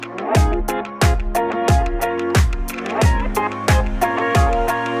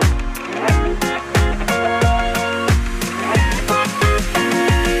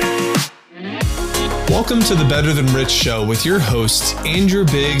Welcome to the Better Than Rich Show with your hosts, Andrew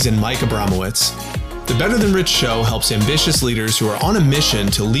Biggs and Mike Abramowitz. The Better Than Rich Show helps ambitious leaders who are on a mission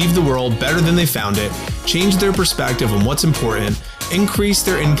to leave the world better than they found it, change their perspective on what's important, increase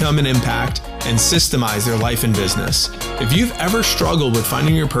their income and impact, and systemize their life and business. If you've ever struggled with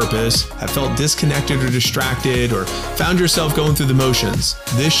finding your purpose, have felt disconnected or distracted, or found yourself going through the motions,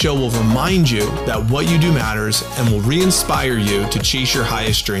 this show will remind you that what you do matters and will re-inspire you to chase your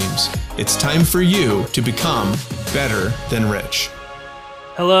highest dreams. It's time for you to become better than rich.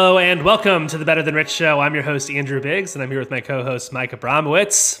 Hello and welcome to the Better Than Rich Show. I'm your host, Andrew Biggs, and I'm here with my co-host, Mike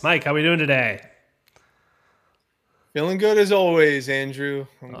Abramowitz. Mike, how are we doing today? Feeling good as always, Andrew.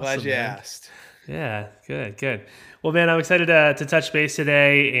 I'm Awesome, glad you man. asked. Yeah, good. Well, man, I'm excited to touch base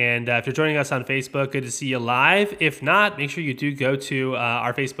today, and if you're joining us on Facebook, good to see you live. If not, make sure you do go to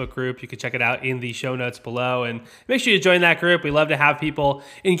our Facebook group. You can check it out in the show notes below, and make sure you join that group. We love to have people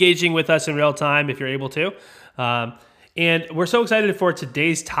engaging with us in real time if you're able to. And we're so excited for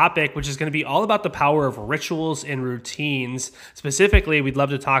today's topic, which is going to be all about the power of rituals and routines. Specifically, we'd love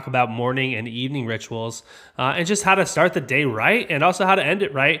to talk about morning and evening rituals and just how to start the day right and also how to end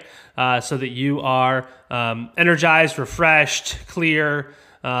it right so that you are energized, refreshed, clear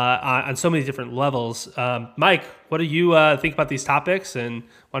on so many different levels. Mike, what do you think about these topics, and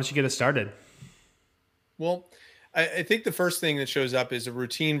why don't you get us started? Well, I think the first thing that shows up is a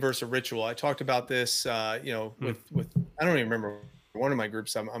routine versus a ritual. I talked about this, with I don't even remember one of my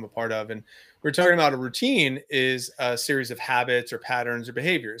groups I'm a part of, and we're talking about a routine is a series of habits or patterns or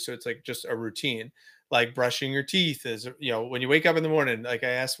behaviors. So it's like just a routine, like brushing your teeth is, when you wake up in the morning. Like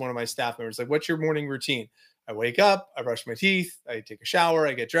I asked one of my staff members, like, "What's your morning routine?" I wake up, I brush my teeth, I take a shower,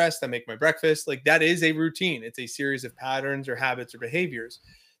 I get dressed, I make my breakfast. Like that is a routine. It's a series of patterns or habits or behaviors.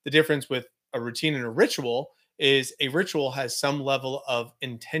 The difference with a routine and a ritual is a ritual has some level of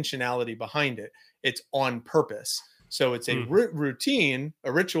intentionality behind it. It's on purpose. So it's a routine.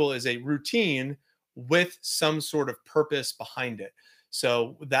 A ritual is a routine with some sort of purpose behind it.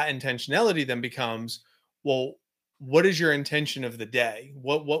 So that intentionality then becomes, well, what is your intention of the day?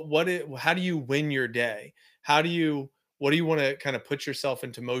 How do you win your day? What do you want to kind of put yourself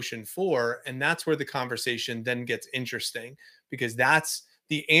into motion for? And that's where the conversation then gets interesting, because that's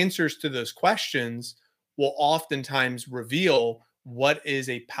the answers to those questions will oftentimes reveal what is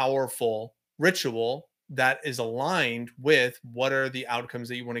a powerful ritual that is aligned with what are the outcomes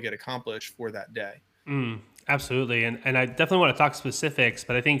that you want to get accomplished for that day. Absolutely. And I definitely want to talk specifics,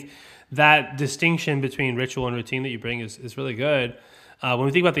 but I think that distinction between ritual and routine that you bring is really good. When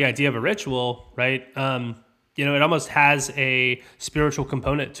we think about the idea of a ritual, right, it almost has a spiritual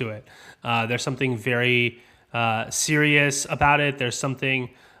component to it. There's something very serious about it. There's something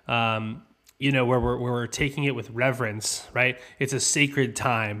where we're taking it with reverence, right? It's a sacred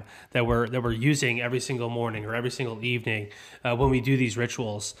time that we're using every single morning or every single evening when we do these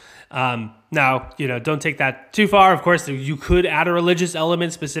rituals. Now, don't take that too far. Of course, you could add a religious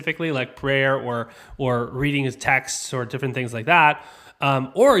element specifically, like prayer or reading texts or different things like that.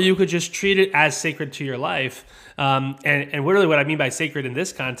 Or you could just treat it as sacred to your life. And really what I mean by sacred in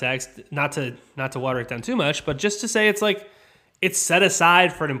this context, not to water it down too much, but just to say it's set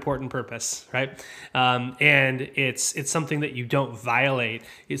aside for an important purpose, right? And it's something that you don't violate.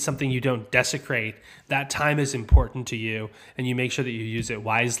 It's something you don't desecrate. That time is important to you, and you make sure that you use it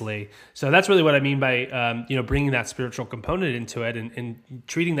wisely. So that's really what I mean by bringing that spiritual component into it and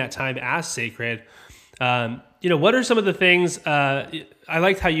treating that time as sacred. What are some of the things? I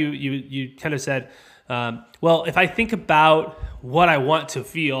liked how you kind of said, well, if I think about what I want to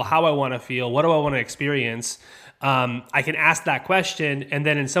feel, how I want to feel, what do I want to experience? I can ask that question, and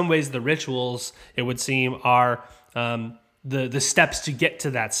then in some ways the rituals, it would seem, are the steps to get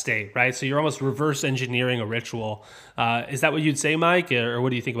to that state, right? So you're almost reverse engineering a ritual. Is that what you'd say, Mike, or what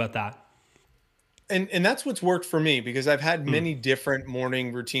do you think about that? And that's what's worked for me, because I've had many different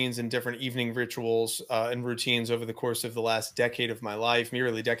morning routines and different evening rituals and routines over the course of the last decade of my life,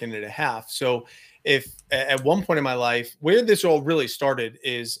 nearly decade and a half. So if at one point in my life, where this all really started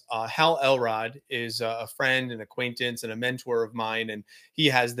is Hal Elrod is a friend and acquaintance and a mentor of mine, and he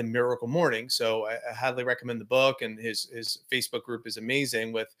has the Miracle Morning. So I highly recommend the book, and his Facebook group is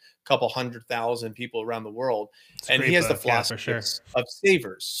amazing with a couple 100,000 people around the world. And he has the philosophy of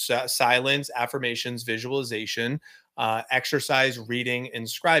savers: silence, affirmations, visualization, exercise, reading, and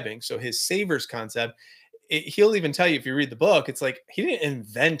scribing. So his savers concept, he'll even tell you, if you read the book, it's like he didn't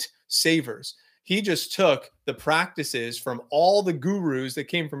invent savers. He just took the practices from all the gurus that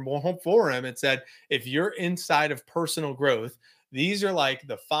came from before him and said, if you're inside of personal growth, these are like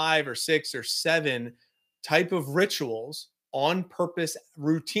the 5 or 6 or 7 type of rituals, on purpose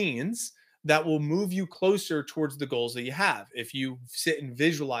routines that will move you closer towards the goals that you have. If you sit and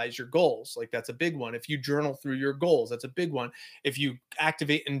visualize your goals, like that's a big one. If you journal through your goals, that's a big one. If you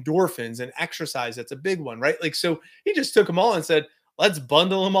activate endorphins and exercise, that's a big one, right? Like, so he just took them all and said, let's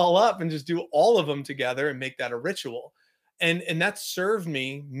bundle them all up and just do all of them together and make that a ritual. And that served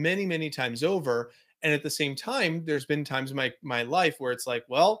me many, many times over. And at the same time, there's been times in my life where it's like,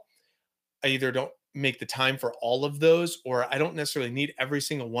 well, I either don't make the time for all of those, or I don't necessarily need every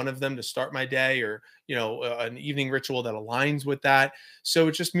single one of them to start my day, or, an evening ritual that aligns with that. So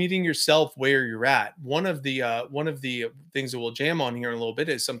it's just meeting yourself where you're at. One of the things that we'll jam on here in a little bit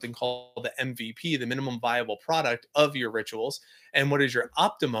is something called the MVP, the minimum viable product of your rituals. And what is your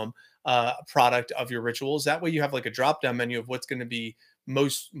optimum product of your rituals? That way you have like a drop down menu of what's going to be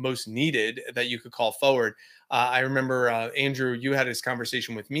most needed that you could call forward. I remember Andrew, you had this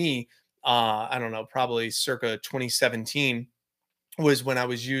conversation with me. I don't know, probably circa 2017 was when I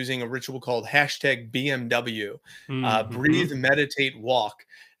was using a ritual called #BMW, breathe, meditate, walk.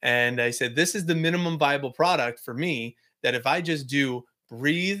 And I said, this is the minimum viable product for me, that if I just do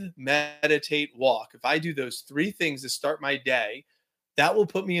breathe, meditate, walk, if I do those 3 things to start my day, that will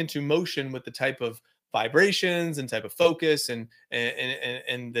put me into motion with the type of vibrations and type of focus and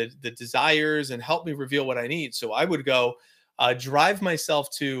the desires, and help me reveal what I need. So I would go drive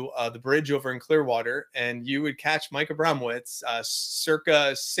myself to the bridge over in Clearwater, and you would catch Mike Abramowitz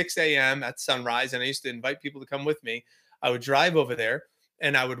circa 6 a.m. at sunrise. And I used to invite people to come with me. I would drive over there,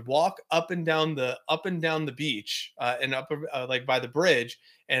 and I would walk up and down the beach and up like by the bridge,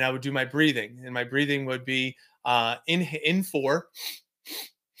 and I would do my breathing. And my breathing would be in 4,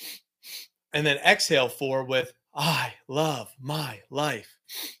 and then exhale 4 with I love my life.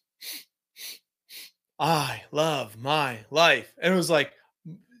 I love my life. And it was like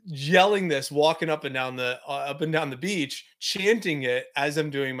yelling this, walking up and down the beach, chanting it as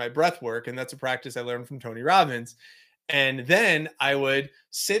I'm doing my breath work. And that's a practice I learned from Tony Robbins. And then I would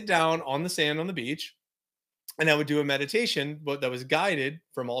sit down on the sand on the beach, and I would do a meditation, but that was guided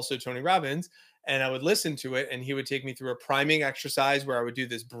from also Tony Robbins. And I would listen to it, and he would take me through a priming exercise where I would do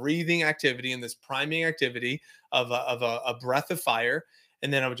this breathing activity and this priming activity of a breath of fire.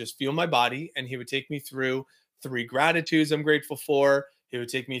 And then I would just feel my body, and he would take me through 3 gratitudes I'm grateful for. He would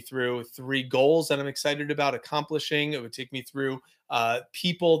take me through 3 goals that I'm excited about accomplishing. It would take me through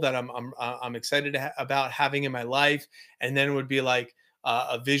people that I'm excited about having in my life. And then it would be like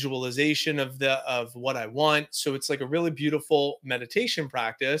a visualization of what I want. So it's like a really beautiful meditation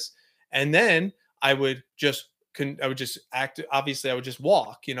practice. And then I would just act. Obviously, I would just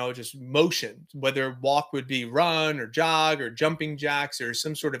walk, just motion, whether walk would be run or jog or jumping jacks or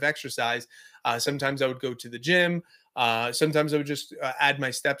some sort of exercise. Sometimes I would go to the gym. Sometimes I would just add my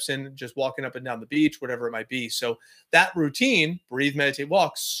steps in, just walking up and down the beach, whatever it might be. So that routine, breathe, meditate,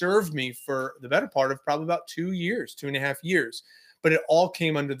 walk, served me for the better part of probably about 2.5 years. But it all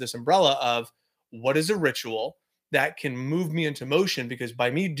came under this umbrella of what is a ritual that can move me into motion, because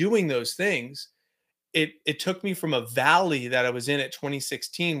by me doing those things, it took me from a valley that I was in at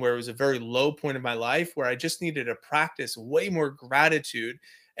 2016, where it was a very low point of my life, where I just needed to practice way more gratitude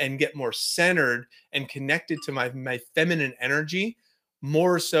and get more centered and connected to my feminine energy,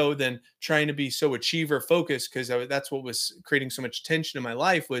 more so than trying to be so achiever focused, because that's what was creating so much tension in my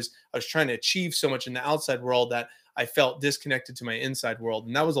life. Was I was trying to achieve so much in the outside world that I felt disconnected to my inside world.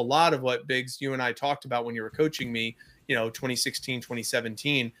 And that was a lot of what, Biggs, you and I talked about when you were coaching me, 2016,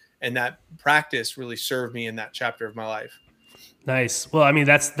 2017. And that practice really served me in that chapter of my life. Nice. Well, I mean,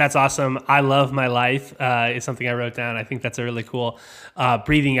 that's awesome. I love my life is something I wrote down. I think that's a really cool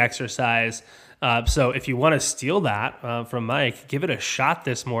breathing exercise. So if you want to steal that from Mike, give it a shot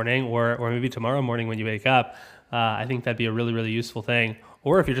this morning, or maybe tomorrow morning when you wake up. I think that'd be a really, really useful thing.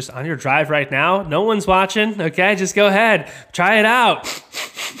 Or if you're just on your drive right now, no one's watching, okay? Just go ahead. Try it out.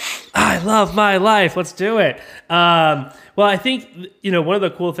 I love my life. Let's do it. Well, I think, one of the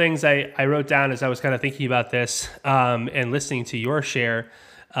cool things I wrote down as I was kind of thinking about this and listening to your share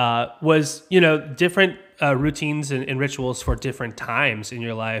was, different routines and rituals for different times in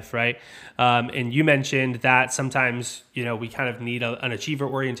your life, right? And you mentioned that sometimes, we kind of need an achiever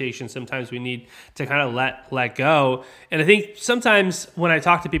orientation. Sometimes we need to kind of let go. And I think sometimes when I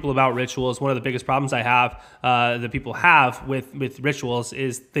talk to people about rituals, one of the biggest problems I have, that people have with rituals,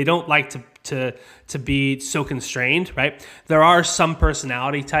 is they don't like to be so constrained, right? There are some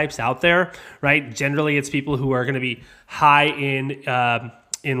personality types out there, right? Generally, it's people who are going to be high in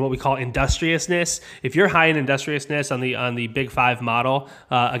in what we call industriousness. If you're high in industriousness on the Big Five model,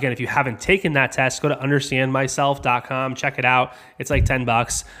 again, if you haven't taken that test, go to understandmyself.com, check it out. It's like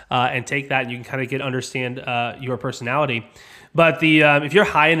 $10, and take that, and you can kind of understand your personality. But if you're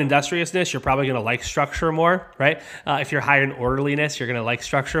high in industriousness, you're probably going to like structure more, right? If you're high in orderliness, you're going to like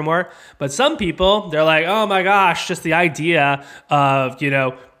structure more. But some people, they're like, oh my gosh, just the idea of,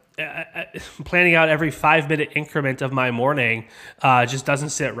 planning out every 5-minute increment of my morning just doesn't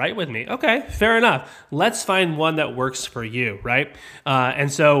sit right with me. Okay, fair enough. Let's find one that works for you, right?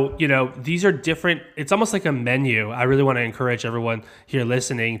 And so, these are different. It's almost like a menu. I really want to encourage everyone here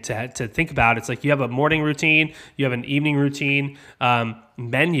listening to think about. It's like you have a morning routine, you have an evening routine,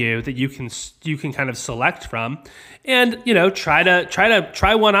 menu that you can kind of select from, and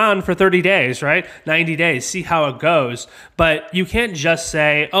try one on for 30 days, right? 90 days, see how it goes. But you can't just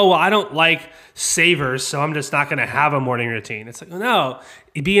say, oh well, I don't like Savers, so I'm just not going to have a morning routine. It's like, no,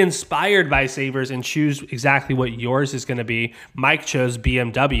 be inspired by Savers and choose exactly what yours is going to be. Mike chose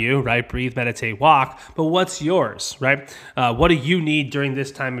BMW, right? Breathe, meditate, walk. But what's yours, right? What do you need during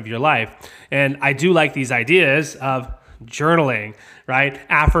this time of your life? And I do like these ideas of journaling, right?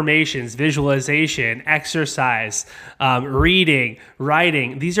 Affirmations, visualization, exercise, reading,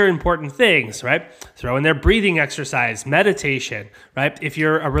 writing. These are important things, right? Throw in there breathing exercise, meditation, right? If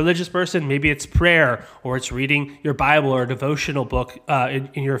you're a religious person, maybe it's prayer, or it's reading your Bible or a devotional book in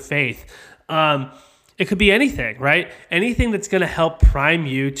your faith. It could be anything, right? Anything that's going to help prime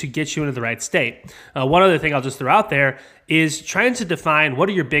you to get you into the right state. One other thing I'll just throw out there is trying to define what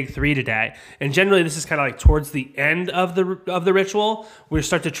are your big three today. And generally, this is kind of like towards the end of the ritual, we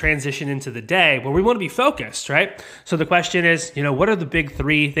start to transition into the day where we want to be focused, right? So the question is, what are the big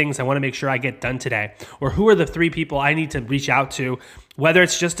three things I want to make sure I get done today? Or who are the three people I need to reach out to? Whether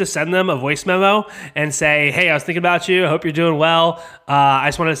it's just to send them a voice memo and say, hey, I was thinking about you. I hope you're doing well. I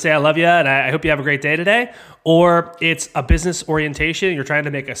just wanted to say I love you and I hope you have a great day today. Or it's a business orientation. You're trying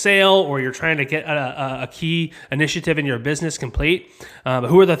to make a sale, or you're trying to get a key initiative in your business complete.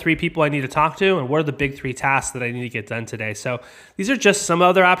 Who are the three people I need to talk to, and what are the big three tasks that I need to get done today? So these are just some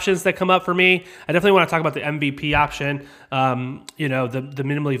other options that come up for me. I definitely want to talk about the MVP option, the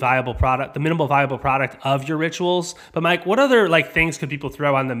minimally viable product, the minimal viable product of your rituals. But Mike, what other things could people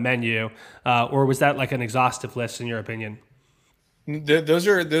throw on the menu, or was that like an exhaustive list in your opinion? Those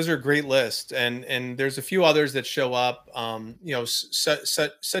are great lists, and there's a few others that show up.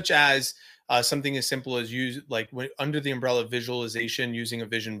 Such as something as simple as under the umbrella of visualization, using a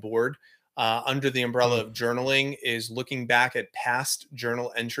vision board. Under the umbrella of journaling is looking back at past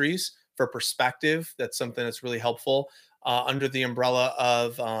journal entries for perspective. That's something that's really helpful. Under the umbrella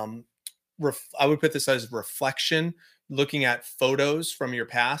of I would put this as reflection, looking at photos from your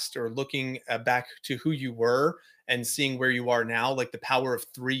past, or looking back to who you were and seeing where you are now, like the power of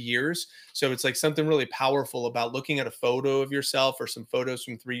 3 years. So it's like something really powerful about looking at a photo of yourself or some photos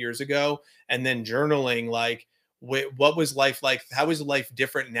from 3 years ago, and then journaling, what was life like? How is life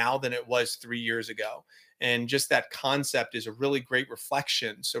different now than it was 3 years ago? And just that concept is a really great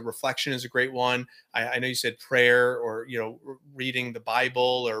reflection. So reflection is a great one. I know you said prayer, or reading the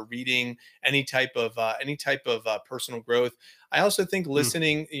Bible, or reading any type of personal growth. I also think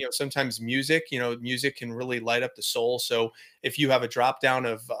listening, sometimes music can really light up the soul. So if you have a drop down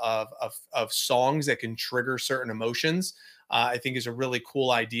of songs that can trigger certain emotions, I think is a really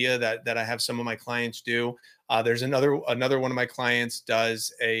cool idea that I have some of my clients do. There's another one of my clients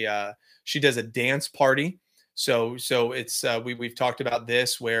does she does a dance party. So it's we've talked about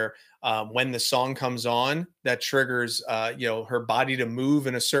this, where when the song comes on, that triggers her body to move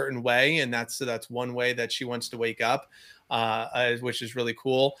in a certain way, and that's one way that she wants to wake up, which is really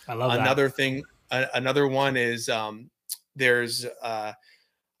cool. I love that. Another one is there's I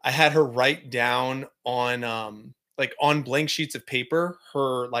had her write down on on blank sheets of paper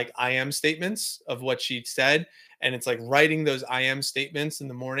her I am statements of what she'd said. And it's like writing those I am statements in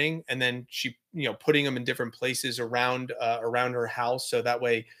the morning, and then she, putting them in different places around her house. So that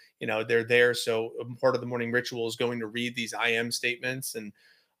way, they're there. So part of the morning ritual is going to read these I am statements. And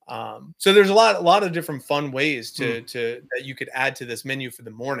so there's a lot of different fun ways to that you could add to this menu for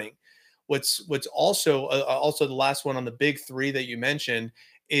the morning. What's also the last one on the big three that you mentioned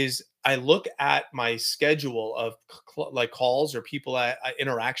is I look at my schedule of calls or people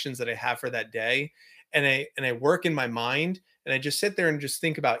interactions that I have for that day. And I work in my mind, and I just sit there and just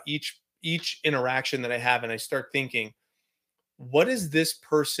think about each interaction that I have. And I start thinking, what is this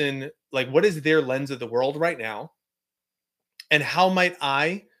person like? What is their lens of the world right now? And how might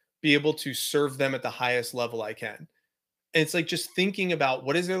I be able to serve them at the highest level I can? it's like just thinking about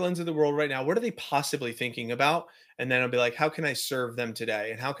what is their lens of the world right now? What are they possibly thinking about? And then I'll be like, how can I serve them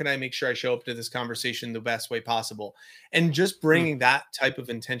today? And how can I make sure I show up to this conversation the best way possible? And just Hmm. bringing that type of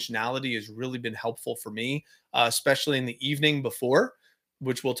intentionality has really been helpful for me, especially in the evening before,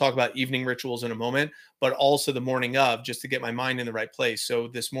 which we'll talk about evening rituals in a moment, but also the morning of, just to get my mind in the right place. So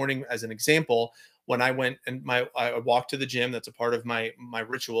this morning, as an example, when I went and I walked to the gym, that's a part of my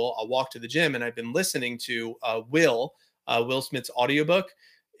ritual. I'll walk to the gym, and I've been listening to Will Smith's audiobook.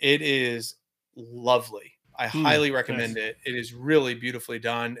 It is lovely. I highly Nice. recommend it. It is really beautifully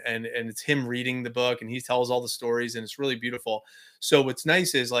done, and it's him reading the book, and he tells all the stories, and it's really beautiful. So what's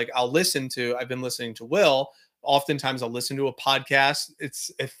nice is like I've been listening to Will. Oftentimes I'll listen to a podcast.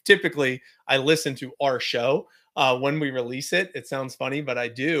 It's if typically I listen to our show when we release it. It sounds funny, but I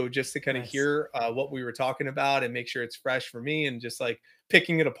do, just to kind of Nice. hear what we were talking about and make sure it's fresh for me, and just like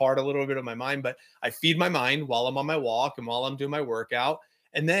picking it apart a little bit of my mind. But I feed my mind while I'm on my walk and while I'm doing my workout.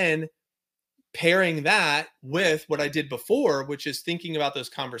 And then pairing that with what I did before, which is thinking about those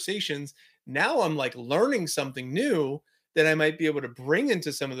conversations, now I'm like learning something new that I might be able to bring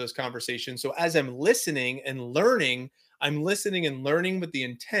into some of those conversations. So as I'm listening and learning, I'm listening and learning with the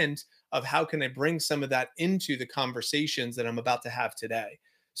intent of how can I bring some of that into the conversations that I'm about to have today.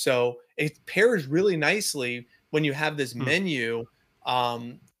 So it pairs really nicely when you have this Hmm. menu,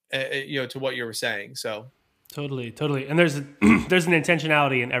 to what you were saying. So Totally, totally. And there's there's an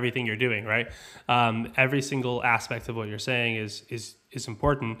intentionality in everything you're doing, right? Every single aspect of what you're saying is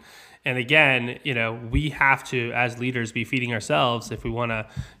important. And again, we have to, as leaders, be feeding ourselves if we want to,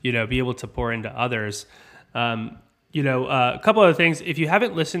 be able to pour into others. Um, a couple other things. If you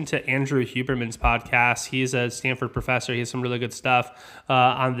haven't listened to Andrew Huberman's podcast, he's a Stanford professor. He has some really good stuff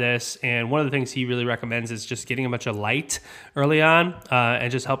on this. And one of the things he really recommends is just getting a bunch of light early on and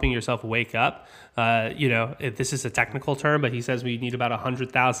just helping yourself wake up. This is a technical term, but he says we need about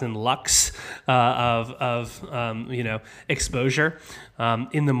 100,000 lux of exposure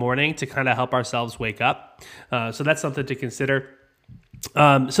in the morning to kind of help ourselves wake up. So that's something to consider.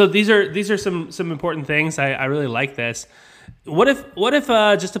 So these are some important things. I really like this. What if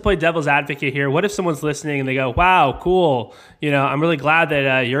just to play devil's advocate here? What if someone's listening and they go, "Wow, cool! I'm really glad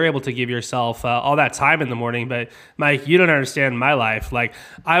that you're able to give yourself all that time in the morning." But Mike, you don't understand my life. Like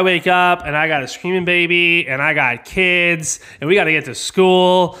I wake up and I got a screaming baby and I got kids and we got to get to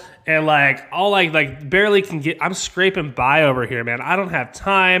school and like all like barely can get. I'm scraping by over here, man. I don't have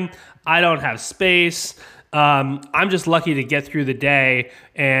time. I don't have space. I'm just lucky to get through the day,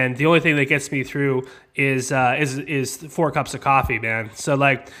 and the only thing that gets me through is 4 cups of coffee, man. So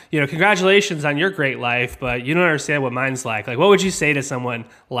like, congratulations on your great life, but you don't understand what mine's like. Like, what would you say to someone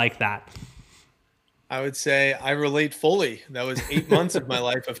like that? I would say I relate fully. That was 8 months of my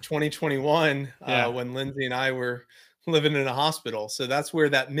life of 2021 Yeah. when Lindsay and I were living in a hospital. So that's where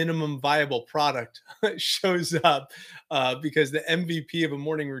that minimum viable product shows up, because the MVP of a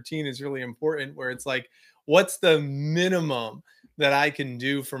morning routine is really important, where it's like, what's the minimum that I can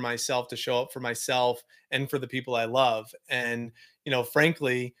do for myself to show up for myself and for the people I love? And,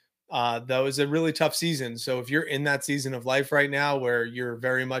 frankly, that was a really tough season. So if you're in that season of life right now where you're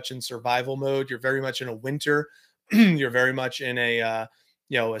very much in survival mode, you're very much in a winter, you're very much in a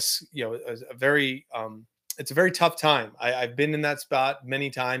very it's a very tough time. I've been in that spot many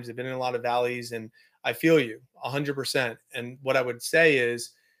times. I've been in a lot of valleys, and I feel you 100%. And what I would say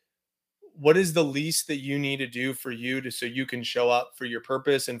is, what is the least that you need to do for you so you can show up for your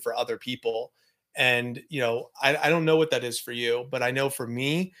purpose and for other people? And I don't know what that is for you, but I know for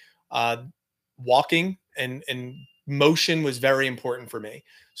me, uh, walking and motion was very important for me.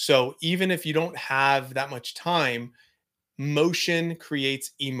 So even if you don't have that much time, motion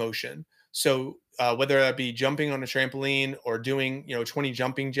creates emotion. So whether that be jumping on a trampoline or doing 20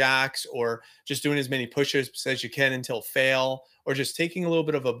 jumping jacks, or just doing as many push-ups as you can until fail, or just taking a little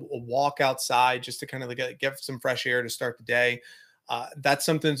bit of a walk outside just to kind of get some fresh air to start the day, that's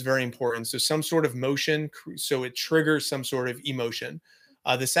something that's very important. So some sort of motion, so it triggers some sort of emotion.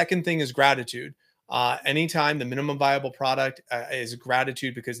 The second thing is gratitude. Anytime the minimum viable product is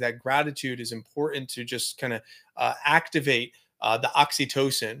gratitude, because that gratitude is important to just kind of activate the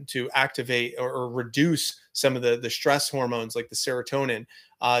oxytocin, to activate or reduce some of the stress hormones like the serotonin.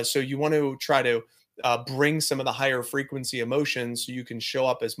 So you want to try to bring some of the higher frequency emotions so you can show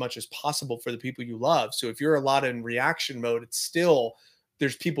up as much as possible for the people you love. So if you're a lot in reaction mode, it's still,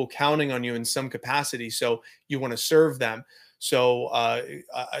 there's people counting on you in some capacity. So you want to serve them. So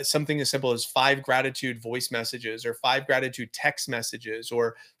something as simple as 5 gratitude voice messages, or 5 gratitude text messages,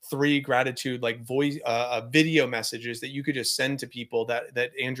 or 3 gratitude like voice video messages that you could just send to people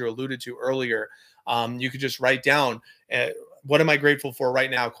that Andrew alluded to earlier. You could just write down, what am I grateful for right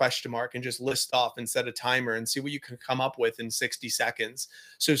now, ? And just list off and set a timer and see what you can come up with in 60 seconds.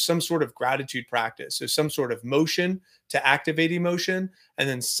 So some sort of gratitude practice. So some sort of motion to activate emotion, and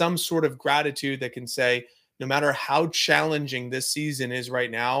then some sort of gratitude that can say, no matter how challenging this season is right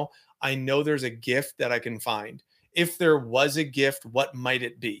now, I know there's a gift that I can find. If there was a gift, what might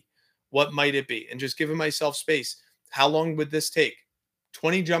it be? What might it be? And just giving myself space. How long would this take?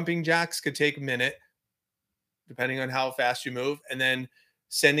 20 jumping jacks could take a minute, depending on how fast you move. And then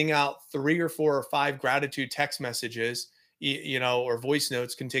sending out 3 or 4 or 5 gratitude text messages, or voice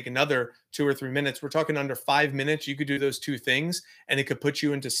notes can take another 2 or 3 minutes. We're talking under 5 minutes. You could do those 2 things, and it could put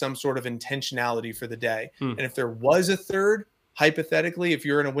you into some sort of intentionality for the day. And if there was a third, hypothetically, if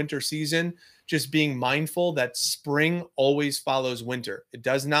you're in a winter season, just being mindful that spring always follows winter. It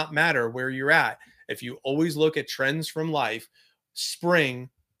does not matter where you're at. If you always look at trends from life, spring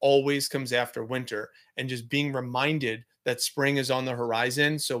always comes after winter, and just being reminded that spring is on the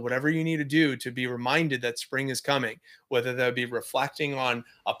horizon. So whatever you need to do to be reminded that spring is coming, whether that be reflecting on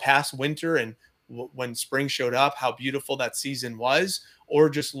a past winter and when spring showed up, how beautiful that season was,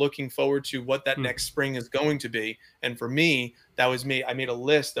 or just looking forward to what that next spring is going to be. And for me, that was me. I made a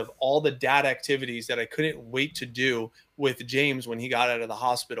list of all the dad activities that I couldn't wait to do with James when he got out of the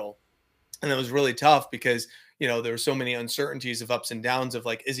hospital. And that was really tough because there were so many uncertainties of ups and downs of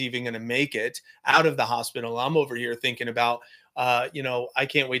like, is he even going to make it out of the hospital? I'm over here thinking about, I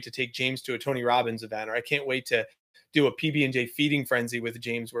can't wait to take James to a Tony Robbins event, or I can't wait to do a PB&J feeding frenzy with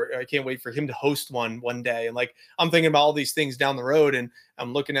James, where I can't wait for him to host one day. And like, I'm thinking about all these things down the road, and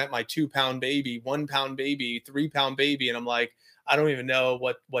I'm looking at my 2-pound baby, 1-pound baby, 3-pound baby. And I'm like, I don't even know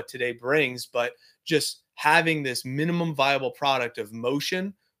what today brings, but just having this minimum viable product of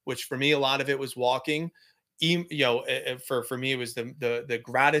motion, which for me, a lot of it was walking. For me, it was the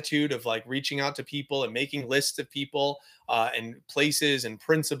gratitude of like reaching out to people and making lists of people and places and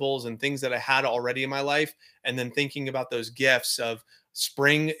principles and things that I had already in my life. And then thinking about those gifts of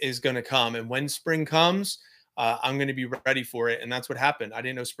spring is going to come. And when spring comes, I'm going to be ready for it. And that's what happened. I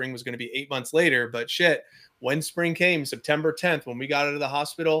didn't know spring was going to be 8 months later, but shit, when spring came, September 10th, when we got out of the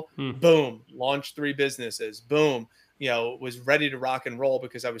hospital, boom, launched 3 businesses, boom. Was ready to rock and roll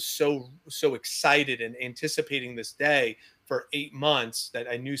because I was so excited and anticipating this day for 8 months that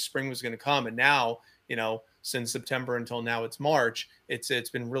I knew spring was going to come. And now, since September until now, it's March. It's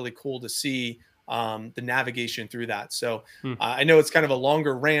been really cool to see the navigation through that. So I know it's kind of a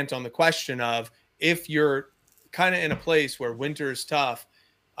longer rant on the question of, if you're kind of in a place where winter is tough,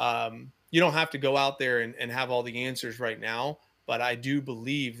 you don't have to go out there and have all the answers right now. But I do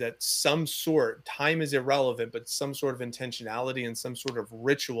believe that time is irrelevant, but some sort of intentionality and some sort of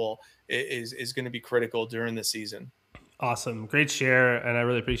ritual is going to be critical during the season. Awesome. Great share. And I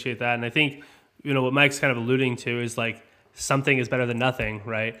really appreciate that. And I think, what Mike's kind of alluding to is like, something is better than nothing,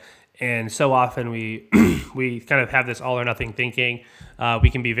 right? And so often we kind of have this all or nothing thinking. We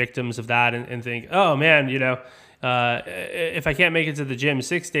can be victims of that and think, oh man, if I can't make it to the gym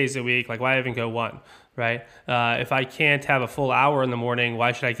 6 days a week, like why even go 1? Right? If I can't have a full hour in the morning,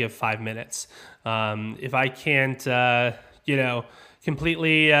 why should I give 5 minutes? If I can't,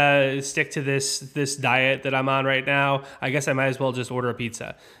 completely stick to this diet that I'm on right now, I guess I might as well just order a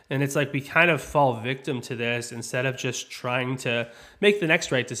pizza. And it's like we kind of fall victim to this instead of just trying to make the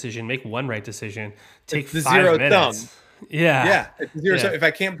next right decision, make one right decision, take 5 minutes. Yeah. If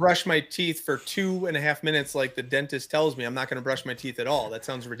I can't brush my teeth for 2.5 minutes, like the dentist tells me, I'm not going to brush my teeth at all. That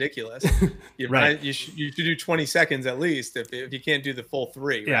sounds ridiculous. Right. You should do 20 seconds at least if you can't do the full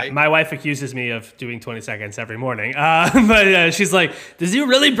 3. Yeah. Right. My wife accuses me of doing 20 seconds every morning. But she's like, "Does you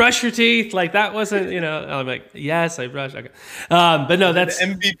really brush your teeth? Like that wasn't, I'm like, yes, I brush. Okay. But no, that's the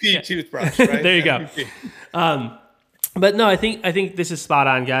MVP toothbrush. Right? There you go. But no, I think this is spot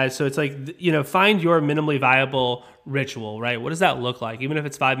on, guys. So it's like, find your minimally viable ritual, right? What does that look like? Even if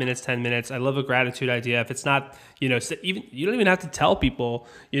it's 5 minutes, 10 minutes. I love a gratitude idea. If it's not, even you don't even have to tell people,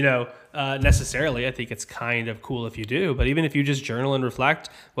 necessarily. I think it's kind of cool if you do, but even if you just journal and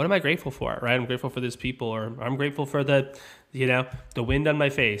reflect, what am I grateful for, right? I'm grateful for this people, or I'm grateful for the wind on my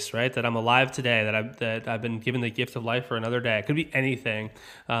face, right? That I'm alive today, that I've been given the gift of life for another day. It could be anything,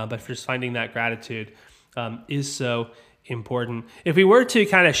 but just finding that gratitude is so important. If we were to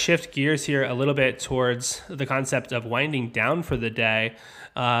kind of shift gears here a little bit towards the concept of winding down for the day,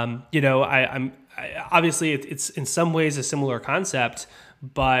 I'm obviously it's in some ways a similar concept,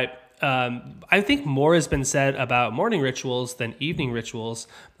 but I think more has been said about morning rituals than evening rituals,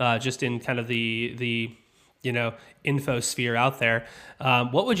 just in kind of the infosphere out there.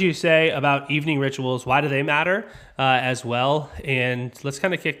 What would you say about evening rituals? Why do they matter as well? And let's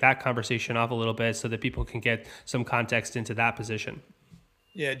kind of kick that conversation off a little bit so that people can get some context into that position.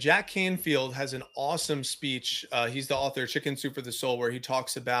 Yeah, Jack Canfield has an awesome speech. He's the author of Chicken Soup for the Soul, where he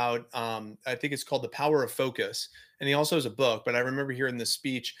talks about, I think it's called The Power of Focus. And he also has a book, but I remember hearing this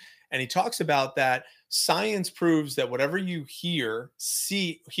speech. And he talks about that science proves that whatever you hear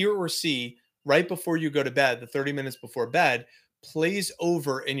or see right before you go to bed, the 30 minutes before bed, plays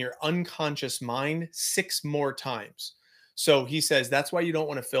over in your unconscious mind 6 more times. So he says that's why you don't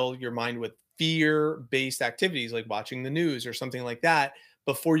want to fill your mind with fear-based activities like watching the news or something like that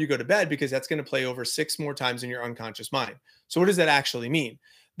before you go to bed, because that's going to play over 6 more times in your unconscious mind. So what does that actually mean?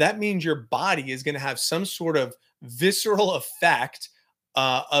 That means your body is going to have some sort of visceral effect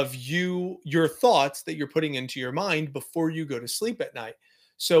of your thoughts that you're putting into your mind before you go to sleep at night.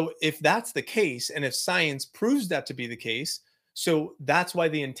 So if that's the case, and if science proves that to be the case, so that's why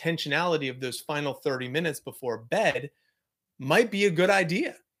the intentionality of those final 30 minutes before bed might be a good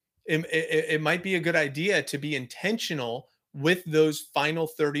idea. It might be a good idea to be intentional with those final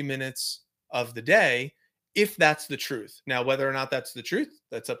 30 minutes of the day, if that's the truth. Now, whether or not that's the truth,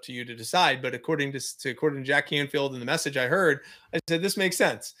 that's up to you to decide. But according to Jack Canfield and the message I heard, I said, this makes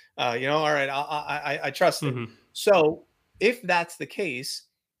sense. All right, I trust it. So if that's the case,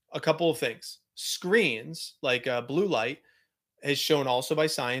 a couple of things. Screens like blue light is shown also by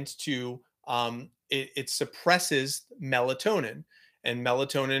science to it suppresses melatonin. And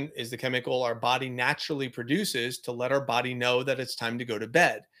melatonin is the chemical our body naturally produces to let our body know that it's time to go to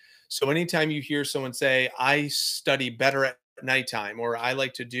bed. So anytime you hear someone say, I study better at nighttime, or I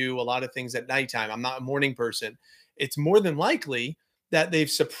like to do a lot of things at nighttime, I'm not a morning person, it's more than likely that they've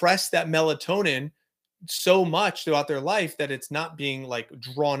suppressed that melatonin so much throughout their life that it's not being like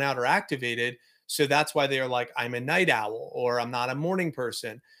drawn out or activated. So that's why they are like, I'm a night owl, or I'm not a morning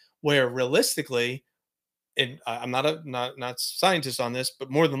person, where realistically, and I'm not a scientist on this, but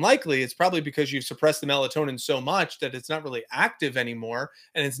more than likely, it's probably because you've suppressed the melatonin so much that it's not really active anymore,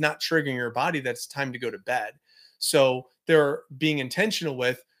 and it's not triggering your body that it's time to go to bed. So they're being intentional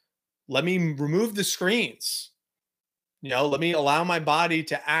with, let me remove the screens. Let me allow my body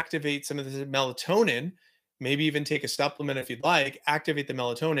to activate some of the melatonin, maybe even take a supplement if you'd like, activate the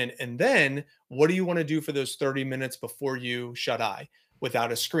melatonin. And then what do you want to do for those 30 minutes before you shut eye?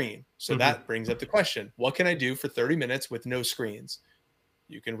 Without a screen. So that brings up the question, what can I do for 30 minutes with no screens?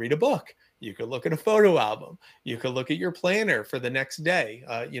 You can read a book. You could look at a photo album. You could look at your planner for the next day.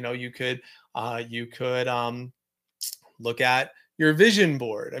 You could look at your vision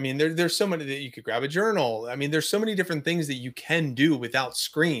board. I mean, there's so many that you could grab a journal. I mean, there's so many different things that you can do without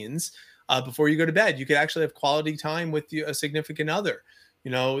screens before you go to bed. You could actually have quality time with a significant other.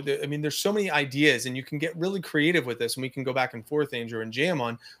 There's so many ideas, and you can get really creative with this, and we can go back and forth, Andrew, and jam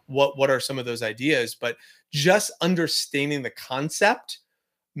on what are some of those ideas. But just understanding the concept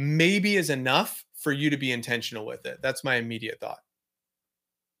maybe is enough for you to be intentional with it. That's my immediate thought.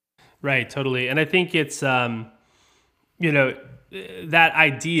 Right, totally. And I think it's, that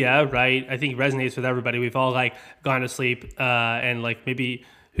idea, right, I think resonates with everybody. We've all gone to sleep and maybe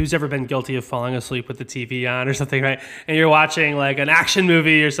who's ever been guilty of falling asleep with the TV on or something, right? And you're watching an action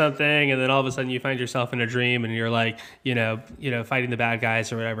movie or something, and then all of a sudden you find yourself in a dream, and you're fighting the bad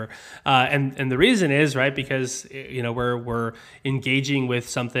guys or whatever. And the reason is, right, because we're engaging with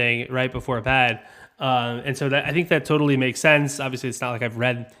something right before bed. And so I think that totally makes sense. Obviously, it's not like I've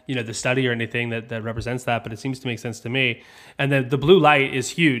read, the study or anything that represents that, but it seems to make sense to me. And then the blue light is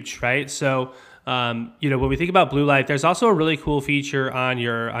huge, right? So when we think about blue light, there's also a really cool feature on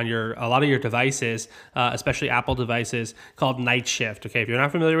a lot of your devices, especially Apple devices, called Night Shift. Okay, if you're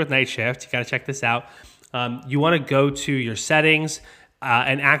not familiar with Night Shift, you got to check this out. You want to go to your settings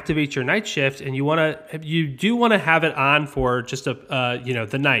and activate your night shift, and you do want to have it on for just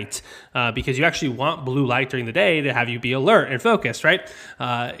the night, because you actually want blue light during the day to have you be alert and focused, right?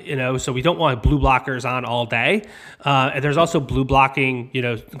 So we don't want blue blockers on all day. And there's also blue blocking,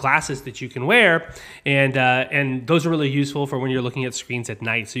 glasses that you can wear, and those are really useful for when you're looking at screens at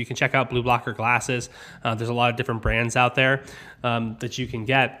night. So you can check out blue blocker glasses. There's a lot of different brands out there that you can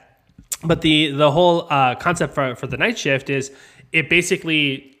get. But the whole concept for the night shift is it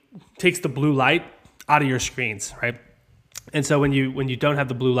basically takes the blue light out of your screens, right? And so when you don't have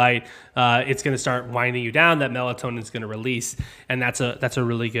the blue light, it's going to start winding you down. That melatonin is going to release, and that's a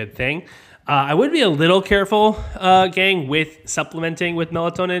really good thing. I would be a little careful, gang, with supplementing with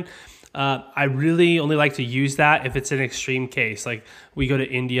melatonin. I really only like to use that if it's an extreme case. Like we go to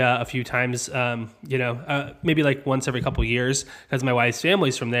India a few times, maybe like once every couple years because my wife's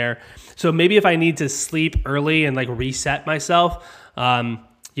family's from there. So maybe if I need to sleep early and like reset myself, I'll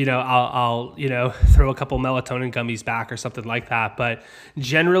throw a couple melatonin gummies back or something like that. But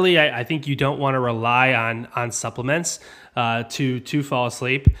generally, I think you don't want to rely on supplements to fall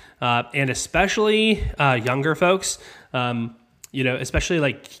asleep, and especially younger folks. Especially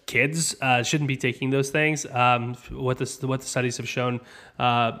like kids shouldn't be taking those things. What the studies have shown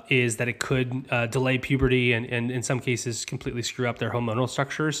is that it could delay puberty and in some cases completely screw up their hormonal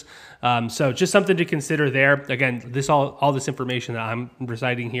structures. So just something to consider there. Again, all this information that I'm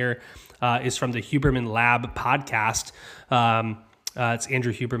reciting here is from the Huberman Lab podcast. It's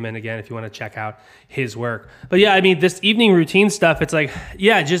Andrew Huberman again, if you want to check out his work. But yeah, I mean, this evening routine stuff, it's like,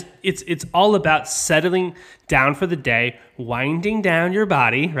 yeah, it's all about settling down for the day, winding down your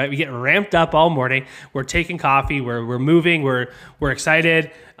body, right? We get ramped up all morning. We're taking coffee, we're moving, we're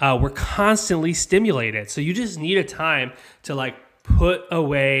excited. We're constantly stimulated. So you just need a time to like put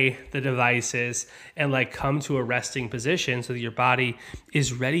away the devices and like come to a resting position so that your body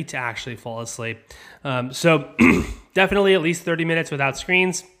is ready to actually fall asleep. So definitely at least 30 minutes without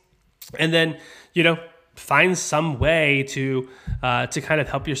screens, and then, find some way to kind of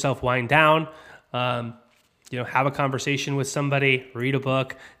help yourself wind down. Have a conversation with somebody, read a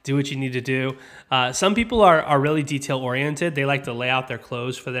book, do what you need to do. Some people are really detail oriented. They like to lay out their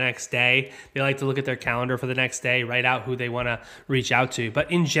clothes for the next day. They like to look at their calendar for the next day, write out who they want to reach out to.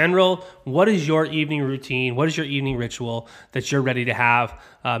 But in general, what is your evening routine? What is your evening ritual that you're ready to have?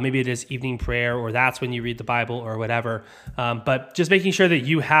 Maybe it is evening prayer, or that's when you read the Bible or whatever. But just making sure that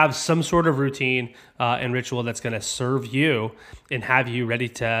you have some sort of routine and ritual that's going to serve you and have you ready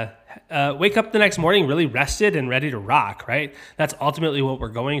to wake up the next morning really rested and ready to rock, right? That's ultimately what we're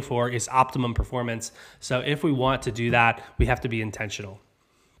going for, is optimum performance. So if we want to do that, we have to be intentional.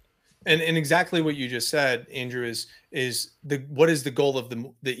 And exactly what you just said, Andrew, is what is the goal of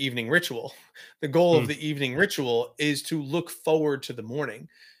the evening ritual? The goal of the evening ritual is to look forward to the morning.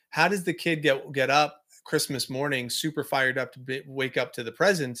 How does the kid get up Christmas morning super fired up to wake up to the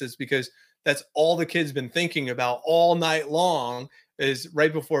presents? Is because that's all the kid's been thinking about all night long, is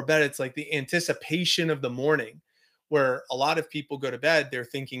right before bed. It's like the anticipation of the morning, where a lot of people go to bed, they're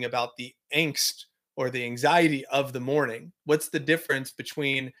thinking about the angst or the anxiety of the morning. What's the difference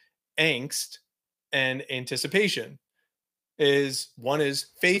between angst and anticipation? Is one is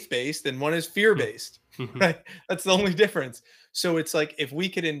faith-based and one is fear-based, right? That's the only difference. So it's like, if we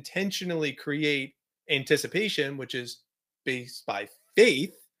could intentionally create anticipation, which is based by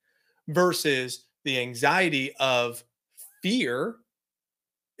faith, versus the anxiety of fear,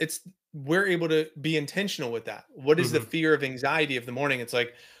 we're able to be intentional with that. What is the fear of anxiety of the morning? It's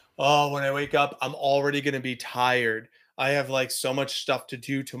like, oh, when I wake up, I'm already going to be tired. I have like so much stuff to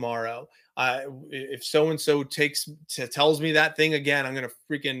do tomorrow. If so-and-so tells me that thing again, I'm going to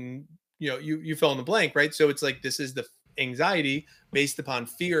freaking, you fill in the blank, right? So it's like, this is the anxiety based upon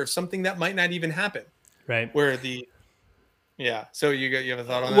fear of something that might not even happen. Right. Yeah. So you have a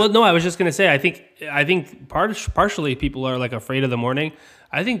thought on that? Well, no, I was just going to say, I think partially people are like afraid of the morning.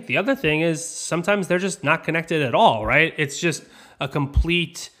 I think the other thing is sometimes they're just not connected at all, right? It's just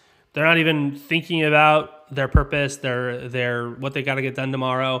they're not even thinking about their purpose, their what they got to get done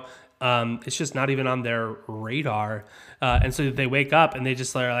tomorrow. It's just not even on their radar. And so they wake up and they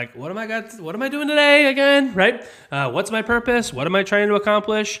just are like, what am I doing today again? Right? What's my purpose? What am I trying to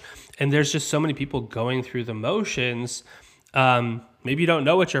accomplish? And there's just so many people going through the motions. Maybe you don't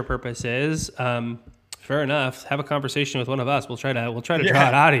know what your purpose is. Fair enough. Have a conversation with one of us. We'll try to draw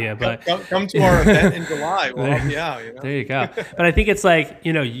it out of you. But come to our event in July. We'll help you out. There you go. But I think it's like,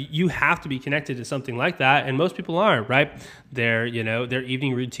 you have to be connected to something like that, and most people aren't, right? Their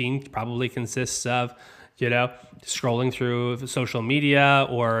evening routine probably consists of, scrolling through social media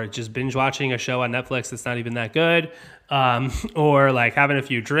or just binge watching a show on Netflix that's not even that good. Or like having a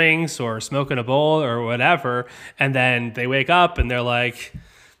few drinks or smoking a bowl or whatever. And then they wake up and they're like,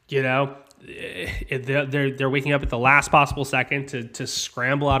 they're waking up at the last possible second to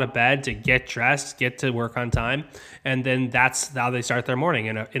scramble out of bed, to get dressed, get to work on time. And then that's how they start their morning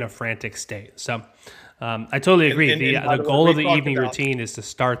in a frantic state. So I totally agree. The goal of the evening routine is to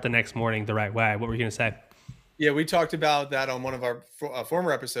start the next morning the right way. What were you going to say? Yeah, we talked about that on one of our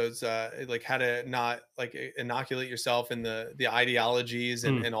former episodes, like how to not like inoculate yourself in the ideologies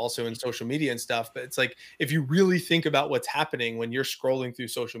and also in social media and stuff. But it's like, if you really think about what's happening when you're scrolling through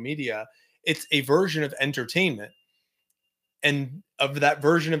social media, it's a version of entertainment. And of that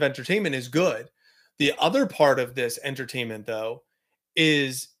version of entertainment is good. The other part of this entertainment, though,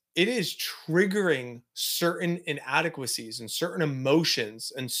 is it is triggering certain inadequacies and certain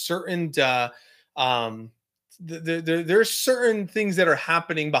emotions and certain um there's certain things that are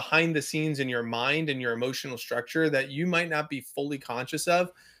happening behind the scenes in your mind and your emotional structure that you might not be fully conscious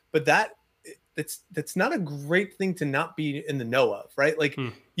of, but that's not a great thing to not be in the know of, right? Like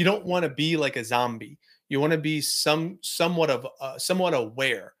you don't want to be like a zombie. You want to be somewhat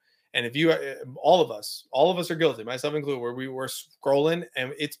aware. And if you, all of us are guilty, myself included, where we were scrolling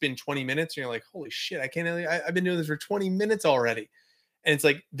and it's been 20 minutes and you're like, holy shit, I've been doing this for 20 minutes already. And it's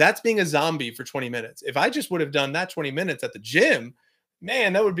like, that's being a zombie for 20 minutes. If I just would have done that 20 minutes at the gym,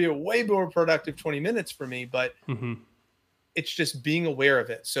 man, that would be a way more productive 20 minutes for me. But it's just being aware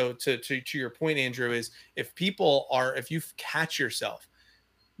of it. So to your point, Andrew, is if you catch yourself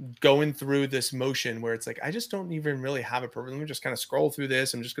going through this motion where it's like, I just don't even really have a purpose. Let me just kind of scroll through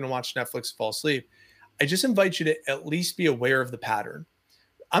this. I'm just going to watch Netflix and fall asleep. I just invite you to at least be aware of the pattern.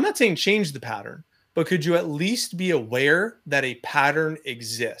 I'm not saying change the pattern, but could you at least be aware that a pattern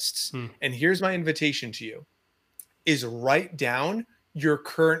exists? And here's my invitation to you is write down your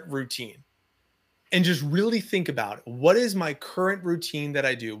current routine and just really think about it. What is my current routine that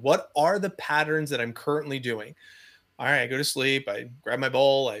I do? What are the patterns that I'm currently doing? All right, I go to sleep, I grab my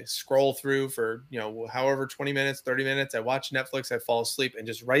bowl, I scroll through for, however, 20 minutes, 30 minutes, I watch Netflix, I fall asleep, and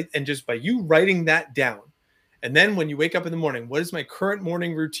just by you writing that down. And then when you wake up in the morning, what is my current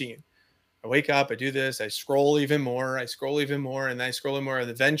morning routine? I wake up, I do this, I scroll even more, and I scroll even more.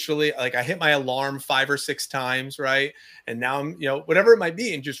 And eventually, like, I hit my alarm 5 or 6 times, right? And now I'm, whatever it might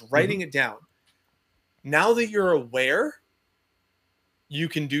be, and just writing it down. Now that you're aware, you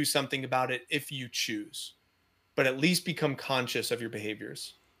can do something about it if you choose, but at least become conscious of your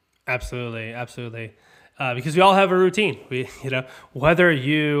behaviors. Absolutely. Absolutely. Because we all have a routine. Whether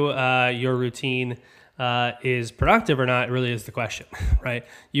your routine is productive or not really is the question, right?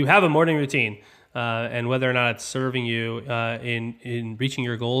 You have a morning routine, and whether or not it's serving you in reaching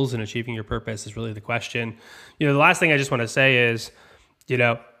your goals and achieving your purpose is really the question. The last thing I just want to say is,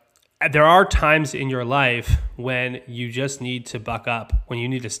 there are times in your life when you just need to buck up, when you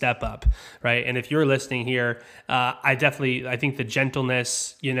need to step up, right? And if you're listening here, I think the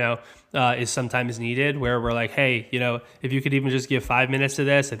gentleness, is sometimes needed, where we're like, hey, if you could even just give 5 minutes to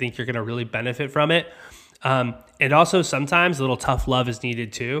this, I think you're going to really benefit from it. And also sometimes a little tough love is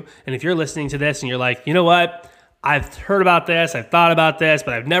needed too. And if you're listening to this and you're like, you know what? I've heard about this, I've thought about this,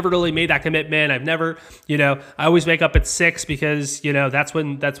 but I've never really made that commitment. I've never, I always wake up at 6 because, that's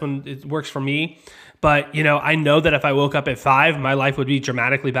when it works for me. But, I know that if I woke up at 5, my life would be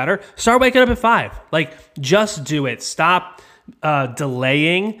dramatically better. Start waking up at 5. Like, just do it. Stop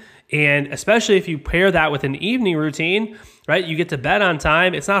delaying. And especially if you pair that with an evening routine, right? You get to bed on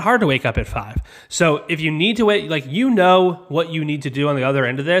time. It's not hard to wake up at 5. So if you need to wait, what you need to do on the other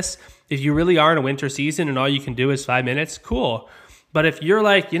end of this. If you really are in a winter season and all you can do is 5 minutes, cool. But if you're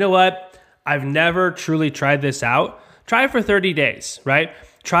like, you know what? I've never truly tried this out. Try it for 30 days, right?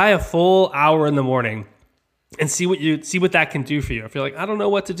 Try a full hour in the morning and see what that can do for you. If you're like, I don't know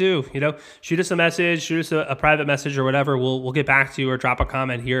what to do, shoot us a message, shoot us a private message or whatever. We'll get back to you or drop a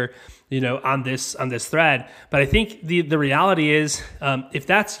comment here, on this thread. But I think the reality is, if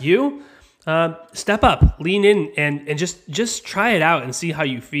that's you, step up, lean in, and just try it out and see how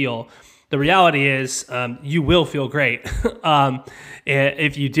you feel. The reality is, you will feel great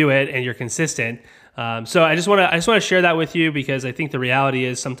if you do it and you're consistent. So I just want to share that with you, because I think the reality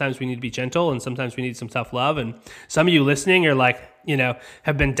is sometimes we need to be gentle and sometimes we need some tough love. And some of you listening are like,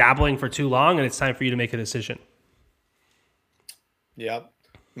 have been dabbling for too long, and it's time for you to make a decision. Yep.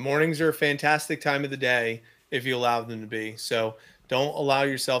 Mornings are a fantastic time of the day if you allow them to be. So don't allow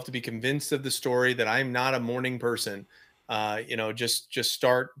yourself to be convinced of the story that I'm not a morning person. Just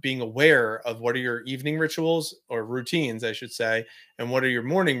start being aware of what are your evening rituals or routines, I should say, and what are your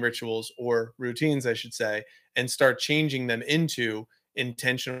morning rituals or routines, I should say, and start changing them into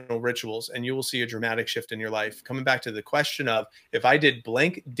intentional rituals. And you will see a dramatic shift in your life. Coming back to the question of, if I did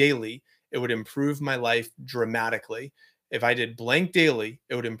blank daily, it would improve my life dramatically. If I did blank daily,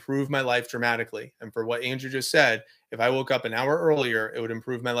 it would improve my life dramatically. And for what Andrew just said, if I woke up an hour earlier, it would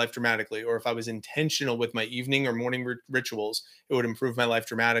improve my life dramatically. Or if I was intentional with my evening or morning rituals, it would improve my life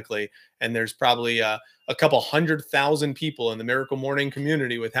dramatically. And there's probably a couple 100,000 people in the Miracle Morning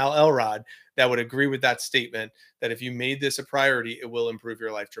community with Hal Elrod that would agree with that statement, that if you made this a priority, it will improve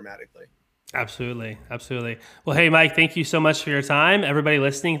your life dramatically. Absolutely. Absolutely. Well, hey, Mike, thank you so much for your time. Everybody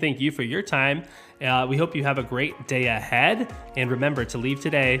listening, thank you for your time. We hope you have a great day ahead. And remember to leave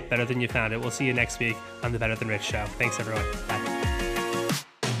today better than you found it. We'll see you next week on the Better Than Rich Show. Thanks, everyone. Bye.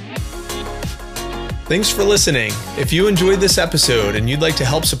 Thanks for listening. If you enjoyed this episode and you'd like to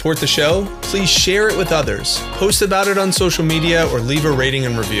help support the show, please share it with others, post about it on social media, or leave a rating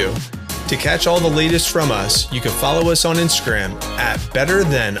and review. To catch all the latest from us, you can follow us on Instagram at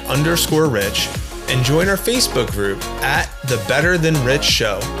betterthan_rich and join our Facebook group at The Better Than Rich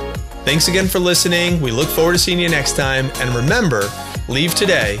Show. Thanks again for listening. We look forward to seeing you next time. And remember, leave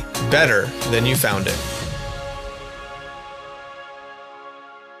today better than you found it.